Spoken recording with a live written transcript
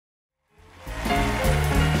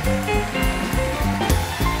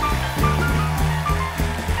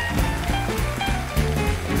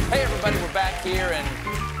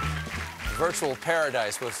Virtual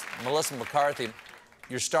Paradise with Melissa McCarthy.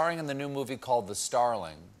 You're starring in the new movie called The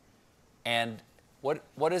Starling. And what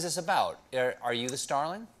is this about? Are you the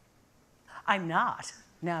Starling? I'm not,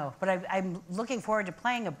 no. But I'm looking forward to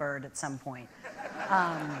playing a bird at some point.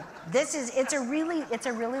 It's a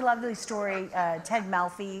really lovely story. Ted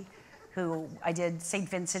Malfi, who I did St.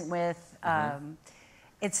 Vincent with,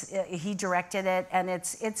 he directed it, and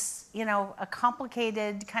it's you know, a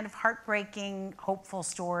complicated, kind of heartbreaking, hopeful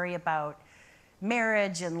story about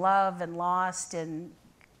marriage and love and lost, and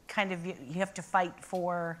kind of you have to fight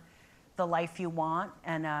for the life you want.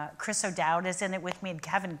 And Chris O'Dowd is in it with me, and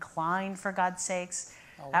Kevin Kline, for God's sakes.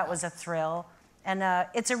 Oh, wow. That was a thrill. And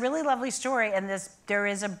it's a really lovely story, and there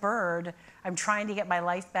is a bird. I'm trying to get my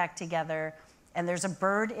life back together, and there's a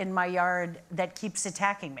bird in my yard that keeps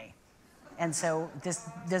attacking me. And so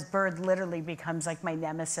this bird literally becomes like my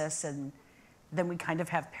nemesis, and then we kind of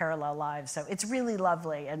have parallel lives. So it's really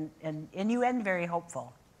lovely, and you end very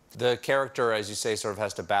hopeful. The character, as you say, sort of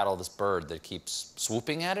has to battle this bird that keeps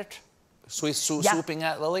swooping at it? Swooping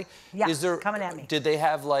at Lily? Yeah, coming at me. Did they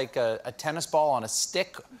have like a tennis ball on a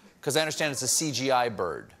stick? Because I understand it's a CGI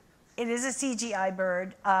bird. It is a CGI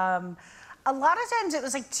bird. A lot of times it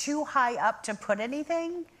was like too high up to put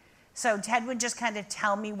anything. So Ted would just kind of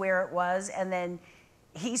tell me where it was, and then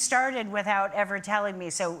he started without ever telling me.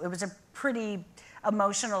 So it was a pretty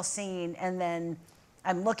emotional scene, and then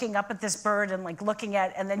I'm looking up at this bird and like looking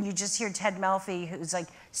at, and then you just hear Ted Malfi, who's like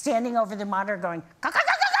standing over the monitor going, and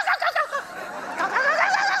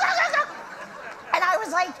I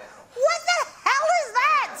was like, what the hell is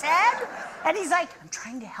that, Ted? And he's like, I'm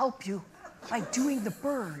trying to help you by doing the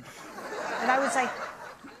bird. And I was like,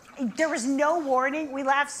 there was no warning. We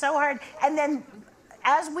laughed so hard. And then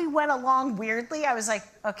as we went along weirdly, I was like,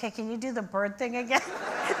 okay, can you do the bird thing again?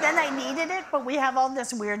 Then I needed it, but we have all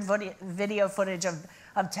this weird video footage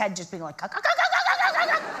of Ted just being like,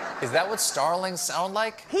 Is that what starlings sound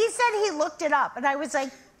like? He said he looked it up, and I was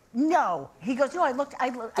like, no. He goes, no, I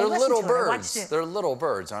listened They're little to birds. It. I watched it. They're little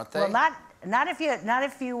birds, aren't they? Well, not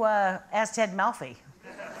if you ask Ted Malfi.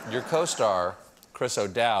 Your co-star, Chris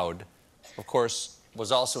O'Dowd, of course,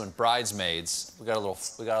 was also in Bridesmaids. We got a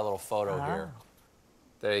little photo here.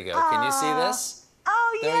 There you go. Can you see this?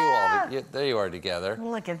 Oh, yeah. There you are together.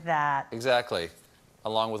 Look at that. Exactly.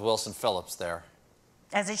 Along with Wilson Phillips there.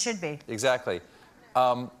 As it should be. Exactly.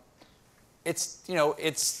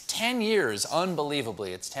 It's 10 years,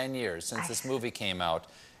 unbelievably, it's 10 years since this movie came out.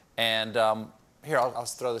 And here, I'll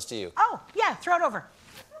throw this to you. Oh, yeah, throw it over.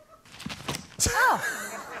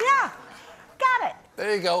 Oh, yeah, got it.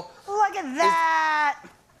 There you go. Look at that.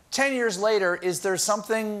 10 years later, is there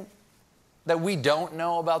something that we don't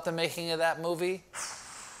know about the making of that movie?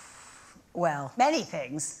 Well, many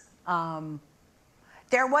things.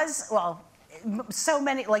 There was, well, so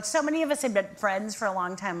many of us had been friends for a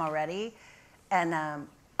long time already. And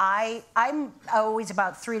I'm always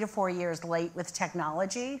about 3 to 4 years late with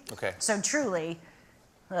technology. Okay. So truly,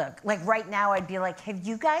 look, like right now I'd be like, have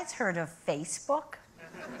you guys heard of Facebook?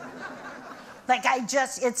 Like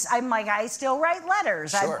I'm like, I still write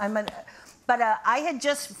letters. Sure. But I had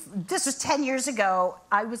this was 10 years ago,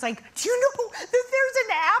 I was like, do you know that there's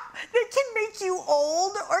an app that can make you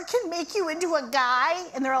old or can make you into a guy?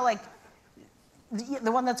 And they're all like,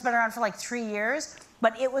 the one that's been around for like 3 years.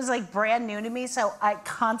 But it was like brand new to me, so I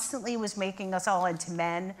constantly was making us all into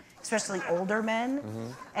men, especially older men.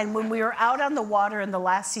 And when we were out on the water in the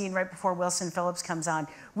last scene right before Wilson Phillips comes on,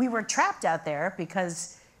 we were trapped out there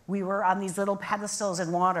because we were on these little pedestals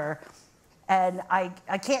in water. And I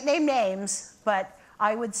can't name names, but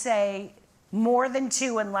I would say more than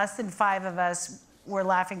 2 and less than 5 of us were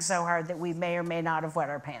laughing so hard that we may or may not have wet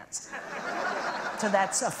our pants. So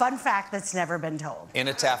that's a fun fact that's never been told. In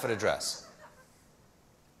a taffeta dress.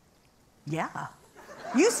 Yeah.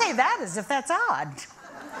 You say that as if that's odd.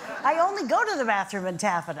 I only go to the bathroom in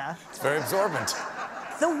taffeta. It's very absorbent.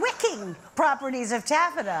 The wicking properties of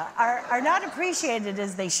taffeta are not appreciated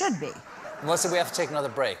as they should be. Melissa, we have to take another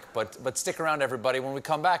break, but stick around, everybody. When we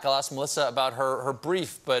come back, I'll ask Melissa about her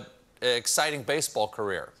brief but exciting baseball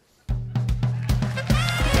career.